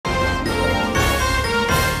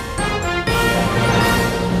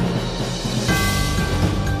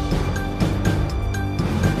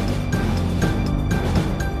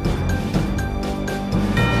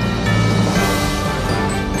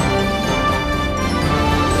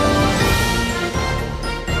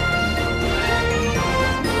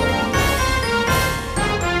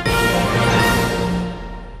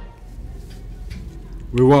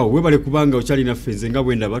Wow, webale kubanga ochali na fenze nga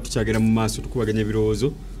bwenda batu kyagera mu maaso tukubaganya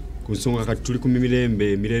birowoozo ku nsonga kati tuli ku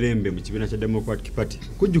mirerembe mu kibiina kya Democratic Party.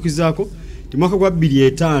 Kujjukizaako ti mwaka gwa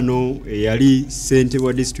 2005 yali Sente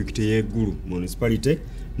wa district y'eggulu municipality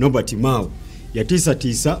Nobert Mao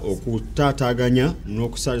yatiisa okutaataganya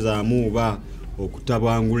n'okusazaamu oba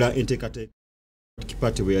okutabangula enteekateeka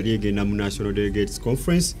Party bwe yali egenda mu National Delegates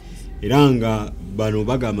Conference era nga bano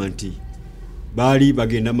bagamba nti bali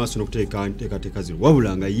bagenda maaso n'okuteeka enteekateeka zino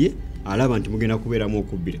wabula nga ye alaba nti mugenda kubeeramu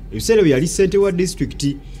okubbira. Ebiseera bye yali Sente wa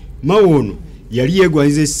district Mao ono yali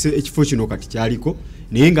yeegwanyiza ekifo kino kati kyaliko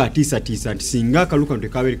naye ng'atiisa nti singa akaluka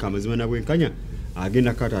tekabeere kamazima na bwenkanya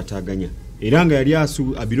agenda kataataganya era nga yali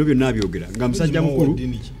bino byonna abyogera nga musajja mukulu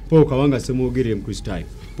Paul Kawanga Ssemwogerere Mukristaayo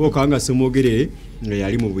Paul Kawanga Ssemwogerere nga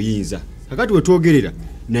yali mu buyinza kakati we twogerera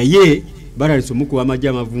naye balalisa omukuba amagye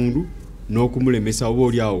amavundu n'okumulemesa oba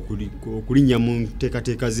oli awo okulinnya mu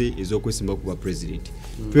nteekateeka ze ez'okwesimba ku bwa pulezidenti.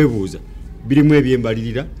 Twebuuza birimu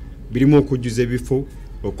ebyembalirira birimu okujjuza ebifo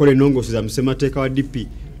okukola ennongooso za musemateeka wa DP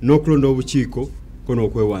n'okulonda obukiiko ko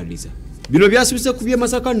n'okwewandiisa. Bino byasibise ku by'e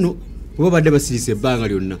Masaka nno kuba badde basirise ebbanga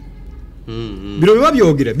lyonna. Bino bye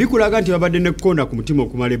babyogera bikulaga nti babadde n'ekkonda ku mutima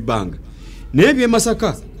okumala ebbanga. Naye by'e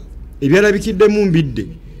Masaka ebyalabikiddemu mbidde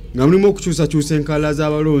nga mulimu okukyusakyusa enkaala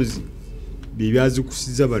z'abalonzi bye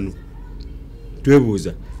byazikusiza bano.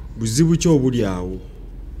 Twebuuza buzibu ki obuli awo?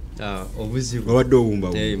 Obuzibu babadde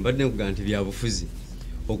owumbawo. Mbadde nkugamba nti bya bufuzi.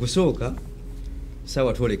 Okusooka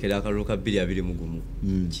sawa twolekera akalulu ka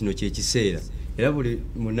 2021 kino kye kiseera era buli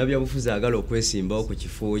munnabyabufuzi agala okwesimbawo ku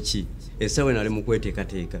kifo ki esawe nali mu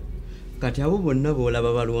kweteekateeka kati abo bonna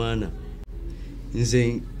boolaba balwana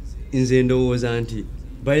nze ndowooza nti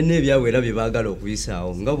balina ebyabwe era bye baagala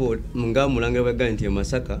okuyisaawo nga Mulangira bwagambye nti e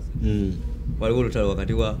Masaka waliwo olutalo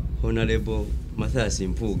wakati wa Honorable Mathias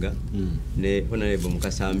Mpuuga ne Honorable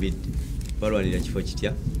Mukasambidde balwanira kifo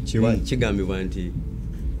kitya kigambibwa nti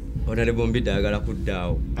Honorable Mbidde agala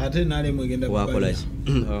kuddaawo ate nale mwegenda wakola ki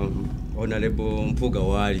Honorable Mpuuga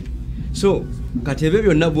waali so kati ebyo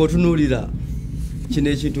byonna bw'otunuulira kino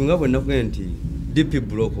ekintu nga bwe nakuge nti DP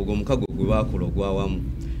block ogwo omukago gwe baakola ogwawamu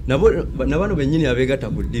nabano bennyini abeegatta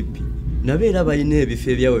ku DP nabo era balina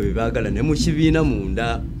ebifo ebyabwe bye baagala ne mu kibiina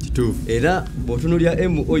munda era bw'otunuulira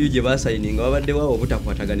MOU gye baasayininga babadde waawo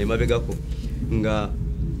obutakwatagana emabegako nga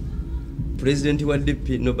pulezidenti wa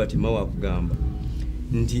DP Nobert Mao akugamba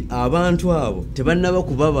nti abantu abo tebannaba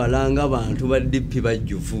kubabalanga abantu ba DP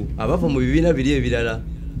bajjuvu abava mu bibiina biri ebirala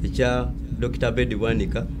ekya Dr. Bedi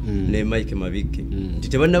Bwanika ne Mike Mabike nti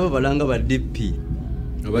tebannaba balanga ba DP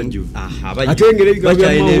abajjuvu atengere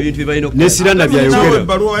ebintu bibalina nesiranda byayogera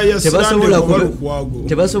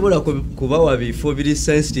tebasobola kubawa bifo biri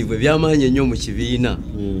sensitive byamaanyi ennyo mu kibiina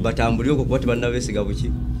batambulire okuba tebannabesiga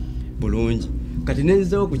buki bulungi kati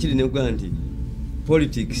nenzizawo ku kiri neguga nti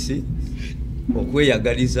politics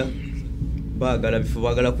okweyagaliza baagala bifo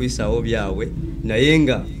baagala kuyisaawo byabwe naye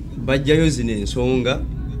nga bajjayo zino ensonga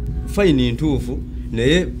fayini ntuufu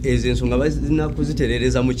naye ezo ensonga bazina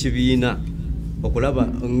kuziterereza mu kibiina okulaba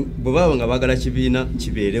bwe baba nga baagala kibiina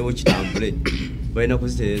kibeerewo kitambule balina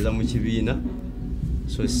kuziterereza mu kibiina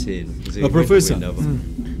so seeno Professor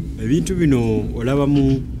ebintu bino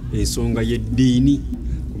olabamu ensonga y'eddiini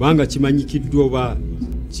kubanga kimanyikiddwa oba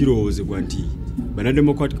kirowoozebwa nti Bana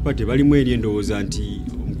Democratic Party balimu eri endowooza nti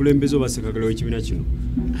omukulembeze oba ssekagala w'ekibiina kino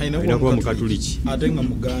alina kuba mukatuliki ate nga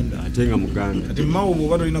muganda kati Mao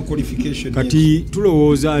bw'oba tolina qualification kati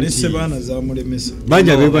tulowooza nti n'essebaana zaamulemesa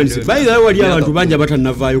banja beebanise bayira wali abantu banja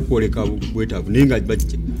batannavaayo kwoleka bwetaavu naye nga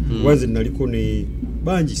bajja wanze naliko ne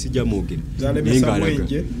bangi sijja mwogera naye nga alaga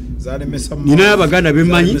ninayo abaganda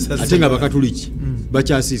bemmanyi ate nga bakatuliki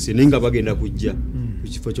bakyasiise naye nga bagenda kujja ku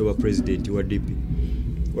kifo ky'obwa pulezidenti wa DP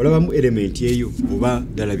walabamu element eyo oba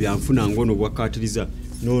ddala byanfuna ngono bwakatiriza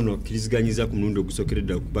nono kiriziganyiza ku mulundi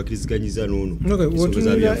ogusookeredda bakiriziganyiza nono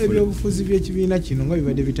wotunulira ebyobufuzi by'ekibiina kino nga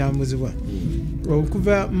bibadde bitambuzibwa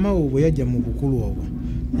okuva Mao bwe yajja mu bukulu obwo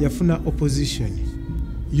yafuna opposition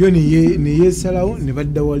yo neyeesalawo ne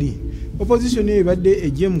badda wali opposition eyo ebadde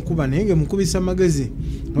ejje mukuba naye nga mukubisa amagezi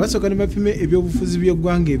abasooka ne bapime ebyobufuzi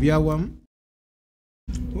by'eggwanga ebyawamu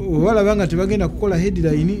walaba nga tebagenda kukola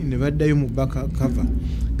headline ne baddayo mu back cover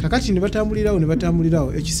kakati ne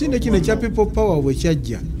batambulirawo ekisinde kino ekya people power bwe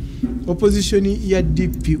kyajja opposition ya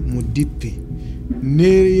DP mu DP ne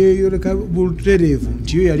yeyoleka butereevu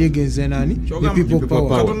nti yo yali egenze nani ne people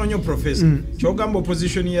power katononyo professor kyogamba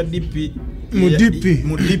opposition ya DP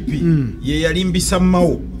mu DP ye yalimbisa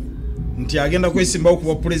Mao nti agenda kwesimbawo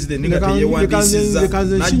kuba president nga teyewandisiza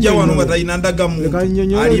najja wano nga talina ndagamuntu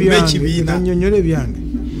alimba ekibiina nyonyole byange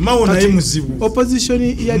Mao naye muzibu opposition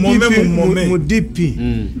ya DP mu DP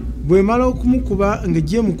bwe mala okumukuba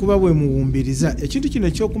ng'eggye mukuba bwe muwumbiriza ekintu kino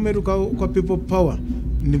ekyokumerukawo kwa people power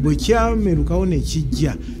ne bwe kyamerukawo ne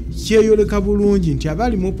kijja kyeyoleka bulungi nti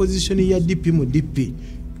abaali mu opposition ya DP mu DP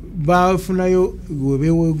bafunayo we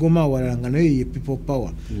beewegoma awalala nga nayo ye people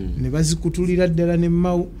power ne bazikutulira ddala ne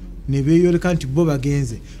Mao ne beeyoleka nti bo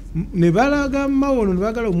bagenze ne balaga Mao ne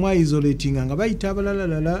bagala omwaisolating nga bayita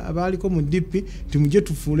abalalala abaaliko mu DP timuje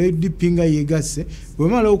tufuule DP nga yegasse bwe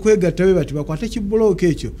mala okwegatta be bati bakwate kibulooka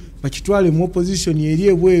ekyo bakitwale mu opposition eri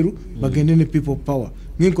ebweru bagende ne people power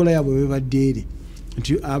ng'enkola yaabwe bebadde eri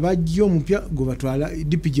nti abajja omupya gwe batwala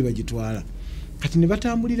DP gye bagitwala kati ne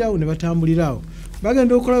batambulirawo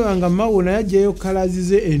bagenda okulaba nga Mao naye ajjayo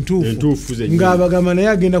kalazize entuufu ng'abagamba naye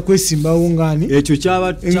agenda kwesimbawo ngani ekyo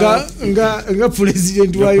kyaba nga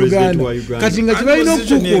president wa Uganda kati nga kibalina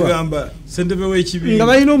okukuba nga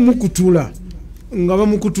balina omukutula nga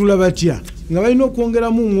bamukutula batya nga balina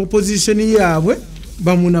okwongeramu mu opposition yaabwe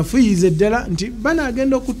bamunafuyize ddala nti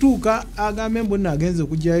banagenda okutuuka agambe mbo nagenze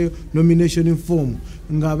okugyayo nomination form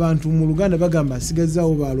ng'abantu mu Luganda bagamba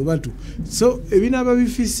asigazaawo baalubatu so ebinaaba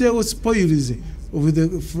bifiseewo spoils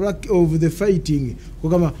of the fighting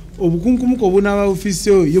kugamba obukunkumuko obunaaba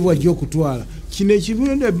bufiseewo ye bwajja okutwala kino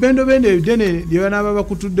ekibundo ebendo ebidene lye banaaba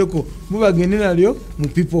bakutuddeko mubagende nalyo mu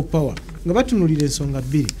people power nga batunulira ensonga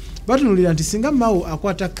bbiri batunulira nti singa Mao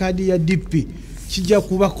akwata kaadi ya DP kijja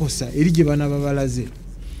kubakosa eri gye banaaba balaze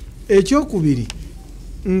ekyokubiri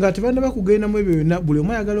nga tebanda bakugenda mu ebyo byonna buli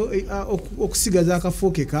omu ayagala okusigaza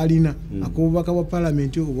akafo ke kalina ak'obubaka bwa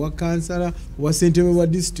parliament obwa kansala obwa ssentebe bwa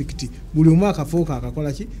district buli omu akafo ke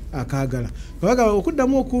akakola ki akaagala bagamba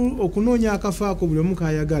okuddamu okunoonya akafo ako buli omu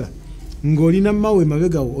kayagala ng'olina Mao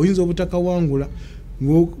emabegawo oyinza obutakawangula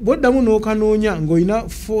bwoddamu n'okanoonya ng'olina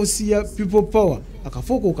force ya people power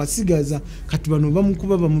akafo ko okasigaza kati bano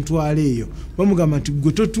bamukuba bamutwala eyo bamugamba nti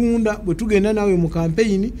gwe totunda bwe tugenda nawe mu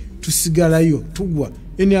campaign tusigalayo tugwa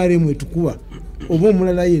NRM etukuba oba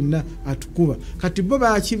omulala yenna atukuba kati bo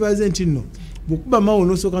bakibaze nti nno bwekuba Mao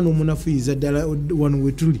n'osooka n'omunafuyiza ddala wano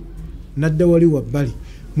wetuli nadda wali wabbali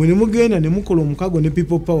mwene mugenda ne mukola omukago ne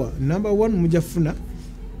people power number 1 mujafuna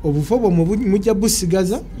obufo bwamwe mujja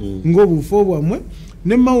busigaza ng'obufo bwamwe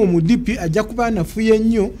ne Mao mu DP ajja kuba nafuye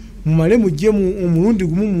nnyo mumale mujje omulundi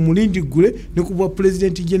gumu mu mulindi gule ne kubwa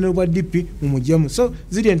president general wa DP mumujjamu so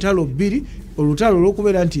ziri entalo bbiri olutalo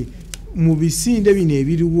olw'okubeera nti mu bisinde bino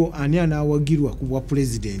ebiriwo ani anaawagirwa ku bwa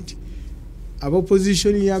president aba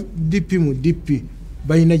opposition ya DP mu DP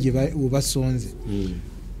balina gye basonze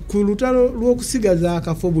ku lutalo lw'okusigaza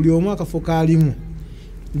akafo buli omu akafo kaalimu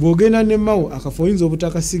bw'ogenda ne Mao akafo oyinza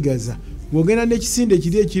obutakasigaza bw'ogenda n'ekisinde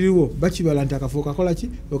kiri ekiriwo bakibala nti akafo kakola ki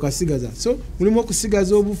okasigaza so mulimu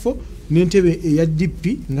okusigaza obufo n'entebe eya DP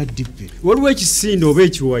nga DP waliwo ekisinde oba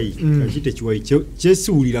ekiwayi kakite ekiwayi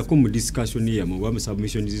kyesiwulirako mu discussion yamu oba mu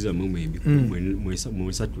submission zizamu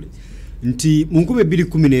mwesatule nti mu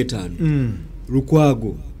 2015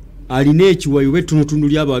 Lukwago alina ekiwayi oba ettonotono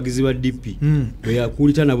ly'abawagizi ba DP bwe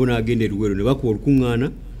yakuulita nabo n'agenda eruwero ne bakuwa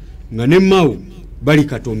olukuŋŋaana nga ne Mao bali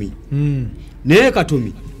Katomi naye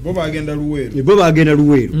Katomi bo bagenda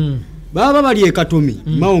luweero baba bali e Katomi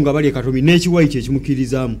Mao nga bali e Katomi n'ekiwayi kye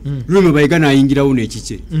kimukirizaamu lume bayiga n'ayingirawo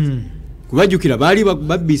n'ekikye kubajjukira baali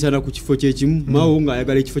babbisana ku kifo kyekimu Mao nga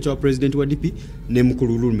ayagala ekifo kya president wa DP ne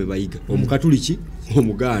mukulu lume bayiga omukatuliki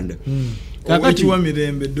omuganda kakati wa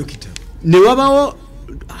mirembe dokita ne wabawo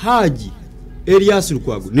Haji Elias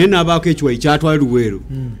Lukwago ne nabaako ekiwayi kyatwala luweero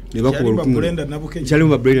ne bakuwa olukuŋŋaana kyali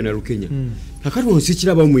mu Brenda na Lukenya kakati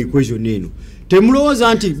onsikiraba mu equation eno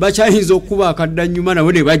temulowooza nti bakyayinza okuba akaddannyuma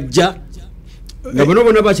nabo ne bajja nga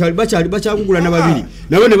bona bakyakugula na babiri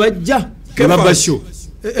nabo ne bajja ne babasho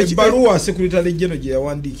ebbaluwa secretary general gye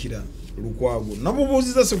yawandiikira Lukwago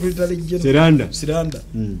nabubuuziza secretary general Siranda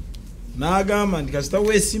n'agamba nti kasita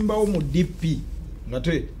weesimbawo mu DP nga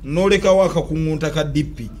te n'olekawo akakuŋŋunta ka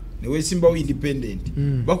DP ne weesimbawo independent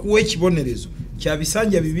bakuwa ekibonerezo kya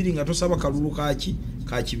bisanja bibiri nga tosaba kalulu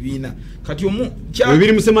ka kibiina kati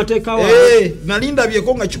bibiri musemateeka wa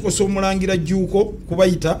nalindabyeko nga kikosa omulangira Jjuuko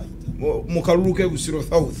kubayita mu kalulu ke Busiro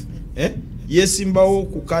South yeesimbawo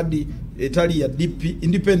ku kadi etali ya DP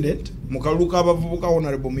independent mu kalulu k'abavubuka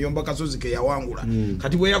honorable Muyomba Kasozi ke yawangula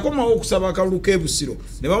kati bwe yakomawo okusaba akalulu ke Busiro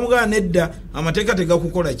ne bamugana nedda amateeka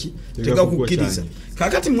tegakukola ki tegakukkiriza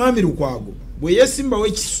kakati mwami Lukwago bwe yesimbawo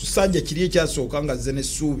ekisanja kiri ekyasooka nga zze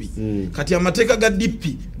n'essuubi kati amateeka ga DP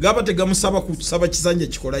gaba tegamusaba kusaba kisanja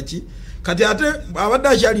kikola ki kati ate abadde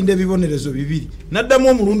akyalinda ebibonerezo bibiri n'addamu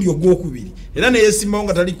omulundi ogwokubiri era ne yesimbawo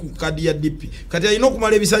nga tali ku kadi ya DP kati alina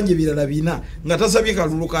okumala ebisanja ebirala bina nga tasabye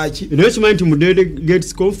kalulu kaki naye kimanyi nti mu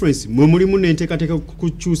delegates conference mwe mulimu n'enteekateeka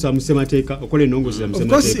kukyusa mu ssemateeka okola ennongoosi za mu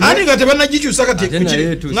ssemateeka ani nga tebannagikyusa kati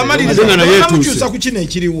nga malirizamukyusa ku kino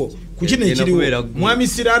ekiriwo mwami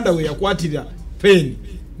Siranda we yakwatira pen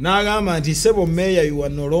n'agamba nti sebo meya you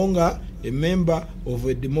are no longer a member of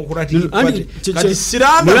a democratic party kati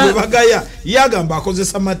Siranda bwe bagaya yagamba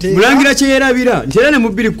akozesa mateeka mulangira kyeyerabira nti era ne mu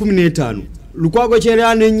 2015 Lukwago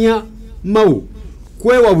kyeranenya mawu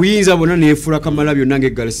kwewa buyinza bonna neefula kamala byonna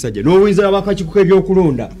ng'eggala ssajja n'obuyinza abakakikuko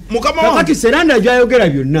ebyokulonda kakati Siranda byayogera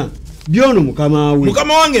byonna byono mukama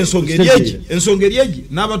wange ensonga eryegi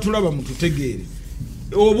n'abatulaba mututegeere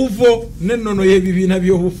obuvo n'ennono y'ebibiina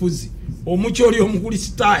by'obufuzi omukyoli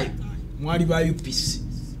omukristaayo mwali ba UPC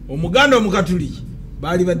omuganda omukatuliki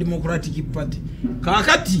baali ba Democratic Party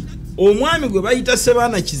kakati omwami gwe bayita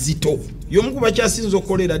Sebaana Kizito y'omu ku bakyasinza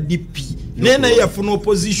okukolera DP naye yafuna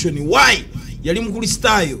opposition why yali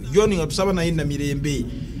mukristaayo John nga tusaba naye na mirembe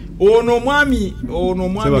ono omwami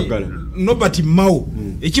Nobert Mao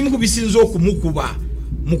ekimu ku bisinza okumukuba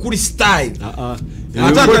mukristaayo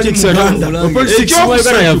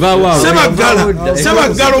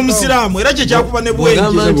sebagala omusiraamu era kyekyakuba ne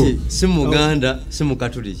bwengi si muganda si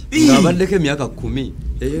mukatuliki ng'abaddeko emyaka 10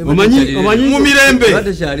 mu mirembe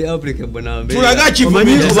tulaga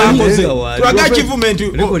achievement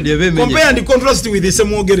compare and contrast with the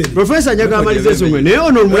semwogere Professor nyagamaliza ensonga naye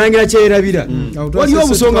ono omulangira kyerabira waliwo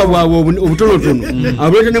obusonga bwabwe obutonotono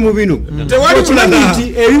abulete ne mu bino tewali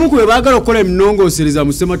nti ebimu ku bebaagala okukola eminongoosereza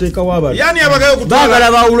mu ssemateeka w'abantu yani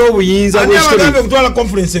baagala bawula obuyinza bw'ekitole kutwala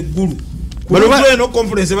conference eggulu no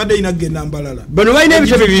conference badde inagenda mbalala bano balina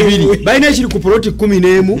ebitebe bibiri balina ekiri ku ploti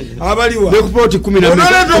 11 abaliwa ne ku ploti 12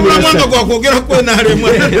 onaleeta omulangwanga gwakwogera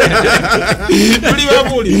kwenalemwe tuli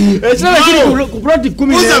babuli ekitebe kiri ku ploti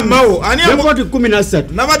 11 ne ploti 13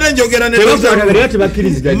 nabadde njogera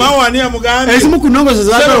ne Mao ani amugambye ezimu ku nnongooso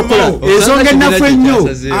zaagala okukola ensonga ennafu ennyo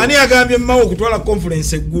ani agambye Mao okutwala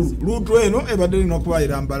conference eggulu luutu eno ebadde lina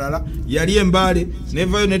okubaira mbalala yali embaale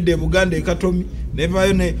nevayo nedda Buganda ekatomi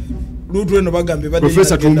nevayo ne lutu eno bagambe bade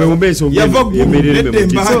Professor tumbe ombeso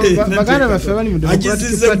bagana baffe bali mu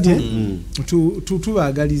Democratic Party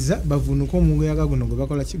tubagaliza bavunuka omungu yagagono gwe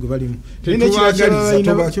bakola kigo balimu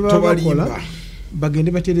tobalimba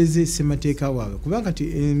bagende batereze semateeka waabwe kubanga nti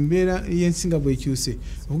embeera y'ensinga bwekyuse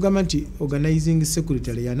okugamba nti organizing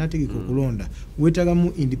secretary yanategeka okulonda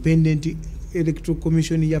weetagamu independent electoral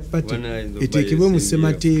commission ya party eteekebwe mu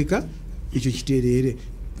semateeka ekyo kitereere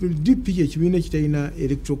DP ekibiina kitalina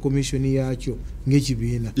electoral commission yakyo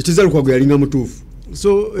ng'ekibiina ekiza Lukwago yalinga mutuufu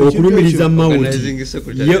okulumiriza mawuti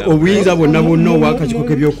ye obuyinza bwonna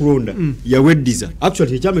obwakakiko ebyokulonda yaweddiza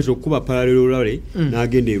actually ekyametera okukuba paralelolale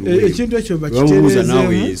n'agenda ekintu ekyo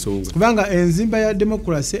bakitereezeemu kubanga enzimba ya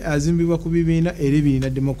democracy azimbibwa ku bibiina era ebiina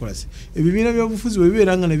democracy ebibiina by'obufuzi bwe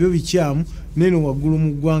bibeera nga nabyo bikyamu neno waggulu mu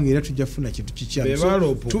ggwanga era tujja kufuna kintu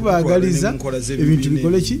kikyamu tubaagaliza ebintu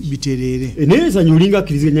bikole ki bitereere naye ensonyi olinga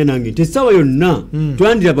akkiriziganya nange nti essaawa yonna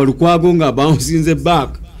twandiraba Lukwago nga bawusinze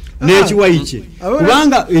back n'ekiwayi kye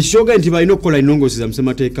kubanga ekyoga nti balina okukola ennongoosi za mu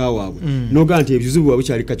ssemateeka waabwe noga nti ebizibu bwa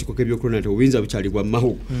bukyali kakiko k'ebyokulonda nti obuyinza bukyali bwa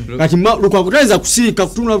Mao kati Lukwago tayinza kusiika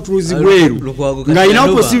kutunula butunuzi bweru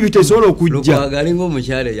ng'alinawo possibility esobola okujja Lukwago alinga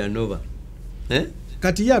omukyala yanova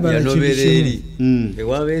kati yabala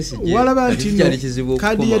walaba nti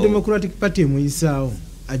kadi ya Democratic Party emuyisaawo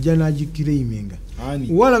ajja n'agiclaiminga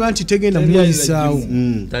walaba nti tegenda muyisaawo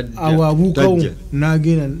awabuukawo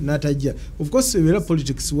n'agenda n'atajja of course era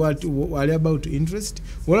politics wali about interest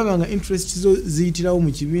walaba nga interest zo ziyitirawo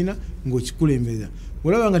mu kibiina ng'okikulembeza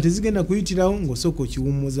walaba nga tezigenda kuyitirawo ng'osooka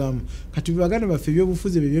okiwummuzaamu kati baganda baffe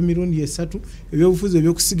ebyobufuzi ebyo eby'emirundi 3 ebyobufuzi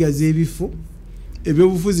ebyokusigaza ebifo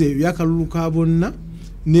ebyobufuzi ebyakalulu ka bonna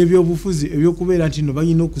n'ebyobufuzi ebyokubeera nti no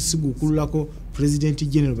balina okusiguukululako President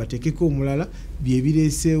General bateekeko omulala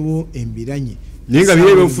byebireeseewo embiranye naye nga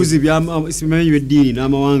biri ebyobufuzi by'esimanyi b'eddiini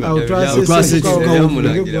n'amawanga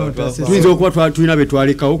tuyinza okuba tulina be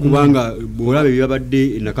twalekawo kubanga bw'olaba ebyabadde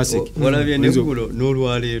nakaseke walabye n'eggulo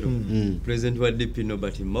n'olwaleero President wa DP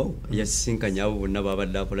Nobert Mao yasisinkanya abo bonna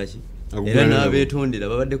babadde akola ki era n'abeetondera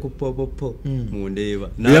babadde ku popopo mu ndeeba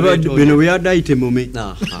bino bwe yadde ayite mome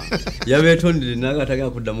yabeetondere naga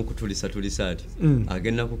atagenda kuddamu kutulisa ati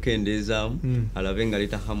agenda kukendeezaamu alabe nga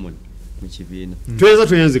leta Hammond mu kibiina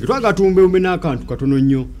tweyanzike twagatumbe n'akantu katono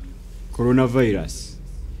nnyo coronavirus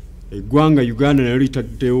eggwanga Uganda nayo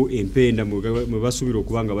litaddewo empenda mwe basuubira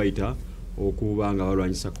okuba nga bayita okuba nga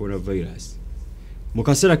balwanyisa coronavirus mu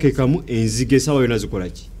kaseera ke kamu enzige sawa yona zikola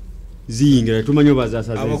ki ziyingira tumanyo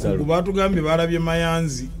bazasaza abakugu batugambye balabye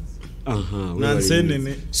mayanzi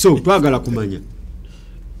nansenene so twagala kumanya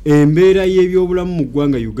embeera y'ebyobulamu mu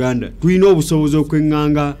ggwanga Uganda tulina obusobozi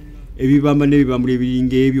okwenganga ebibamba n'ebibambula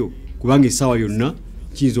ebiringa ebyo kubanga essaawa yonna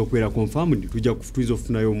kiyinza okubeera confirmed tuyinza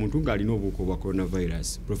okufunayo omuntu ng'alina obuwuka obwa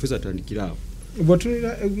coronavirus. Professor tandikiraawo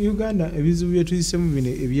bw'otunira Uganda ebizibu bye tuyisemu bino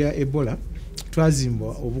ebya Ebola twazimba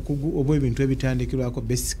obukugu obw'ebintu ebitandikirwako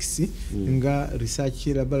basics nga research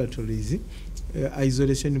laboratories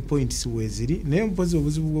isolation points weziri naye mpozi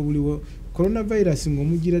obuzibu bwo buliwo coronavirus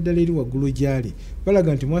ng'omugira ddala eri waggulu gyali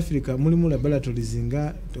balaga nti mu Africa mulimu laboratories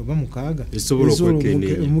nga oba mukaaga esobola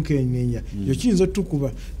okwekenneenya yo kiyinza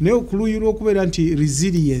otukuba naye okuluyi lw'okubeera nti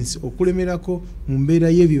resilience okulemerako mu mbeera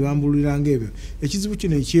y'ebibambulira ng'ebyo ekizibu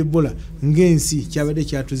kino eky'Ebola ng'ensi kyabadde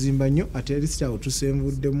kyatuzimba nnyo ate erisitawo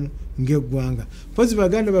tusenvuddemu ng'eggwanga mpozi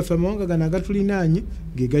baganda baffe amawanga gano agatulinaanye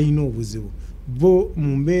ge galina obuzibu bo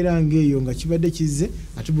mu mbeera ng'eyo nga kibadde kizze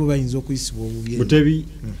ate bo bayinza okuyisibwa obubi mutebi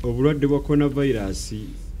obulwadde bwa coronavirus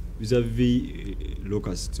vis-a-vis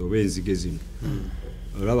locusts oba enzige zino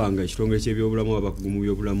olaba nga ekitongole ky'ebyobulamu abakugu mu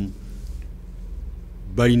byobulamu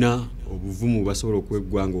balina obuvumu basobola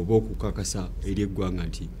okweggwanga oba okukakasa eri eggwanga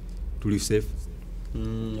nti tuli safe.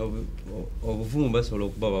 Obuvumu basobola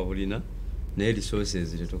okuba babulina naye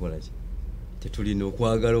resources tetukola ki tetulina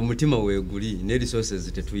okwagala omutima weeguli ne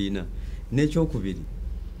resources tetuyina. N'ekyokubiri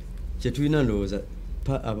kyetulina ndowooza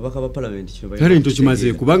ababaka ba parliament kale nto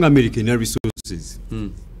kimaze kubanga America ina resources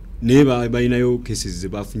naye balinayo cases ze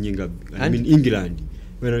bafunye nga England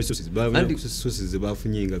balina resources ze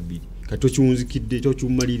bafunye nga bbiri kati okiwunzikidde ekyo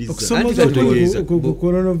kimumaliriza okusomoza ku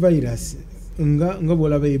coronavirus nga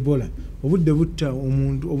bwolaba Ebola obudde butta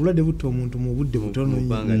omuntu obulwadde butta omuntu mu budde butono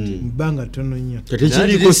mbanga tono nnyo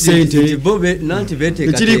tekiriko sente nanti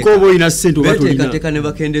tekiriko oboyina sente oba tolina beteekateeka ne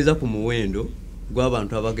bakendeza ku muwendo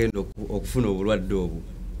gw'abantu abagenda okufuna obulwadde obwo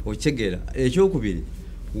okyegera. Ekyokubiri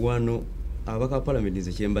wano abaka parliament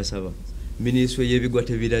nze kyembasaba minisitule y'ebigwa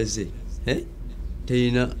tebiraze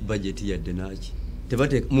terina budget yadde naki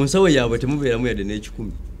tebate mu nsawo yaabwe temubeeramu yadde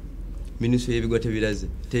n'ekikumi. Minisitule y'ebigwa tebiraze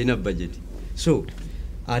terina budget so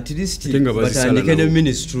at least batandike ne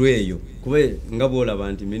ministry eyo kuba nga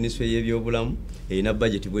bwolaba nti ministry y'ebyobulamu erina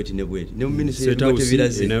budget bweti ne bweti ne ministry y'ebigwa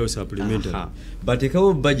tebiraze enayo supplementary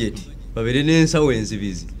batekawo budget babere n'ensawo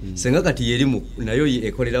enzibizi senga kati yerimu nayo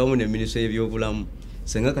ekolerawo ne ministry y'ebyobulamu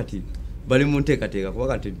senga kati bali mu nteekateeka kuba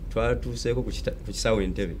kati twatuuseeko ku kisawo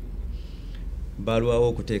Entebbe balwawo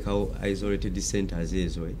okuteekawo isolated centers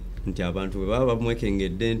ezo nti abantu bwe baba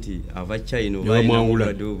bamwekengedde nti ava China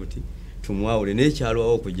obaayinaobulwadde obuti tumwawule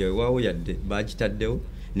n'ekyalwawo okujja waawo yadde bakitaddewo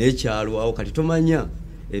n'ekyalwawo kati tomanya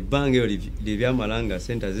ebbanga eyo libyamalanga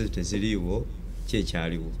centers ezo teziriiwo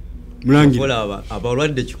kyekyaliwo mulangiraba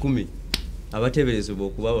abalwadde 100 abateeberezebwa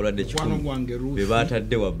okuba abalwadde 100 be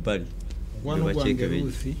batadde wabbali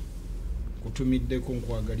bakyekebejja kutumiddeko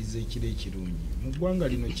nkwagaliza ekiro ekirungi mu ggwanga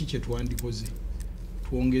lino kiki twandikoze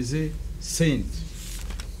twongeze sente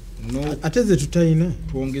ate ze tutayina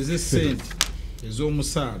twongeze sente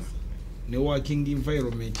ez'omusaala ne working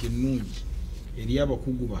environment ennungi eri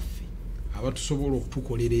abakugu baffe abatusobola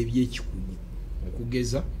okutukolera ebyekikugu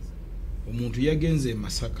okugeza omuntu yagenze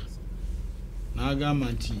Masaka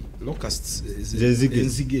n'agamba nti locusts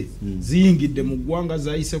enzige ziyingidde mu ggwanga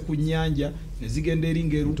zayise ku nnyanja ne zigenda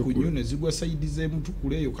eringa erukunyu ne zigwa sayidi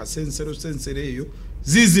z'emutukula eyo kasensero eyo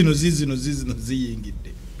zizino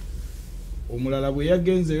ziyingidde. Omulala bwe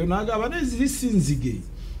yagenzeyo n'agamba neziri sinzige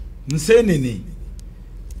nsenene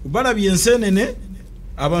balabye ensenene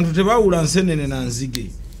abantu tebawula nsenene na nzige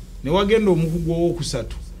ne wagenda omukugu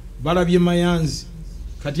ow'okusatu balabye mayanzi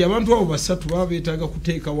kati abantu abo basatu baba beetaaga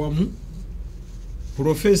kuteeka wamu.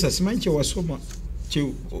 Professor simanyi kye wasoma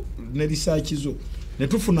ne research zo ne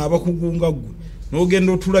tufuna abakugunga gwe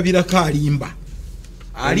n'ogenda otulabirako alimba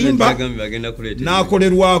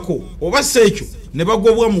n'akolerwako oba seekyo ne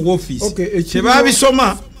bagobwa mu office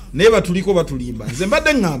tebabisoma naye batuliko batulimba. Nze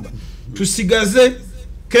mbadde ngamba tusigaze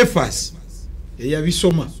Kefas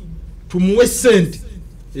eyabisoma tumuwe sente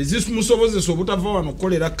ezimusobozesa obutava wano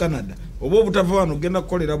kukolera Canada oba obutava wano genda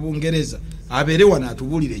kukolera Bungereza abeere wano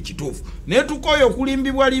atubulire ekituufu naye tukoyo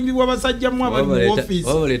okulimbibwa basajja mu abali mu office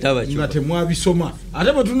nga temwabisoma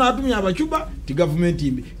ate bwe tunaatumya abacuba ti gavumenti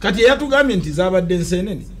imbi kati eyatugambye nti zaabadde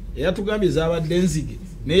ensenene eyatugambye zaabadde enzige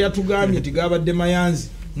n'eyatugambye ti gaabadde mayanzi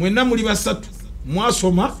mwenna muli basatu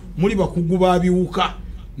mwasoma muli bakugu babiwuka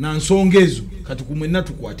na nsonga ezo kati ku mwenna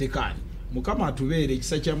tukwate kaani. Mukama atubeere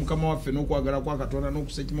ekisa kya Mukama waffe n'okwagala kwa Katonda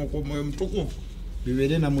n'okusekima kw'Omwoyo Mutukuvu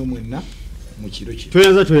bibeere namwe mwenna mu kiro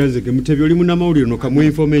kino. Toyanze Mutebi oli munnamawulire no kamu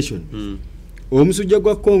information. Omusujja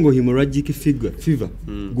gwa Congo hemorrhagic fever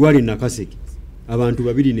gwali nakaseke. Abantu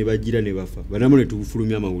babiri ne bagira ne bafa. Banamule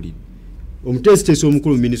tubufulumya amawulire. Omutesitesi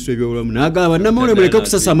omukulu ministry ebyobulamu n'agamba namawulire muleke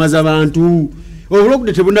kusasamaza abantu.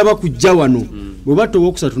 Obulokute tebunaba kujja wano. Bwe bato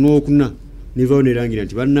okusatu n'okuna nivawo ne rangira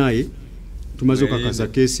nti bannaye tumaze okakasa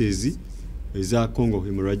cases eza Congo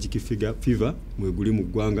hemorrhagic fever mweguli mu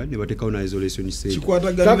ggwanga ne batekawo na isolation center.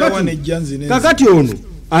 Kikwatagana wane janzi nezi. Kakati ono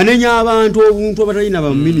anenya abantu obuntu abatalina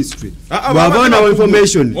ba ministry. Babana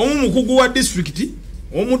information. Omukugu wa district,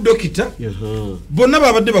 omu dokita. Bonna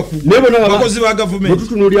babadde bakugu. Bakozi ba government.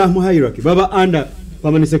 Botutunulya mu hierarchy. Baba under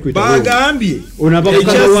permanent secretary. Bagambye. Onaba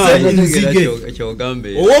mukama waabwe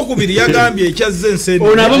ekyogambe. Owokubiri yagambye ekyazze ensende.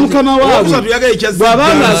 Onaba mukama waabwe. Okusatu yagaye ekyazze.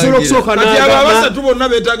 Babanga asobola okusooka n'agamba. Kati abasatu bonna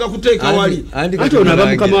beetaaga kuteeka wali. Ate onaba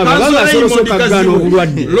mukama waabwe. Babanga asobola okusooka gano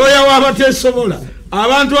obulwadde. Lawyer w'abateesobola.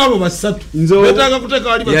 Abantu abo basatu betaaga kuteeka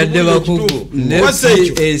wali yadde bakugu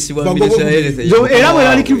era bwe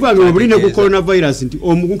yalikivanga obuline ku coronavirus nti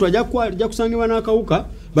omuntu ajja kusangibwa n'akawuka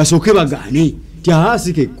basooke bagaane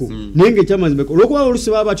tyahasikekko naye ngaekyamazima olwokuba olusi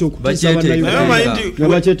baba batya okutiisa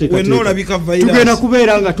bannayogetugenda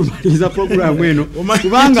kubeera nga tumaliriza puroguramu eno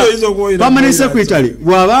kubanga permanent secretary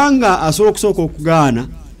bw'abanga asobola okusooka okugaana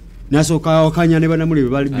nasooka awakanya ne banamuli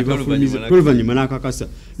bebafulumiza oluvannyuma n'akakasa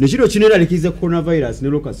nekiro kino eraliikiriza coronavirus ne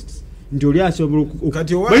locusts nti oli asobola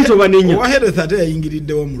bayita obanenya owa health ate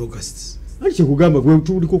yayingiriddewo mu locusts ali kyekugamba gwe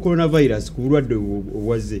tuliko coronavirus ku bulwadde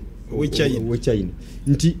obwazze ow'Echina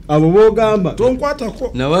nti abo boogamba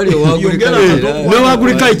tonkwatako nawali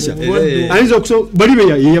n'owagriculture ayinza bali be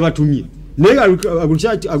yeyabatumye naye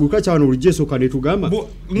agriculture wano bulijjo esooka netugamba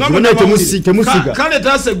temusiga kale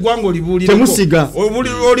taasa eggwanga olibuulireko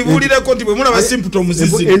nti bwe mulaba symptoms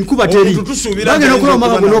zino enkuba teri bagenda okuba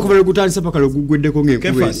omwaka guno okuva ne gutandisa paka lwegugweddeko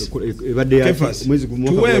ng'enkuba ebadde mwezi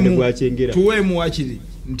gumwaka gwakyengera tuweemu wakiri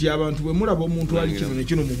nti abantu bwe mulaba omuntu ali kino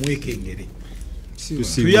nekino mumwekengere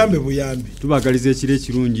tuyambe buyambi tubagaliza ekiro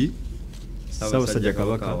ekirungi Ssaabasajja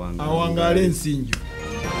Kabaka awangaale ensinjo.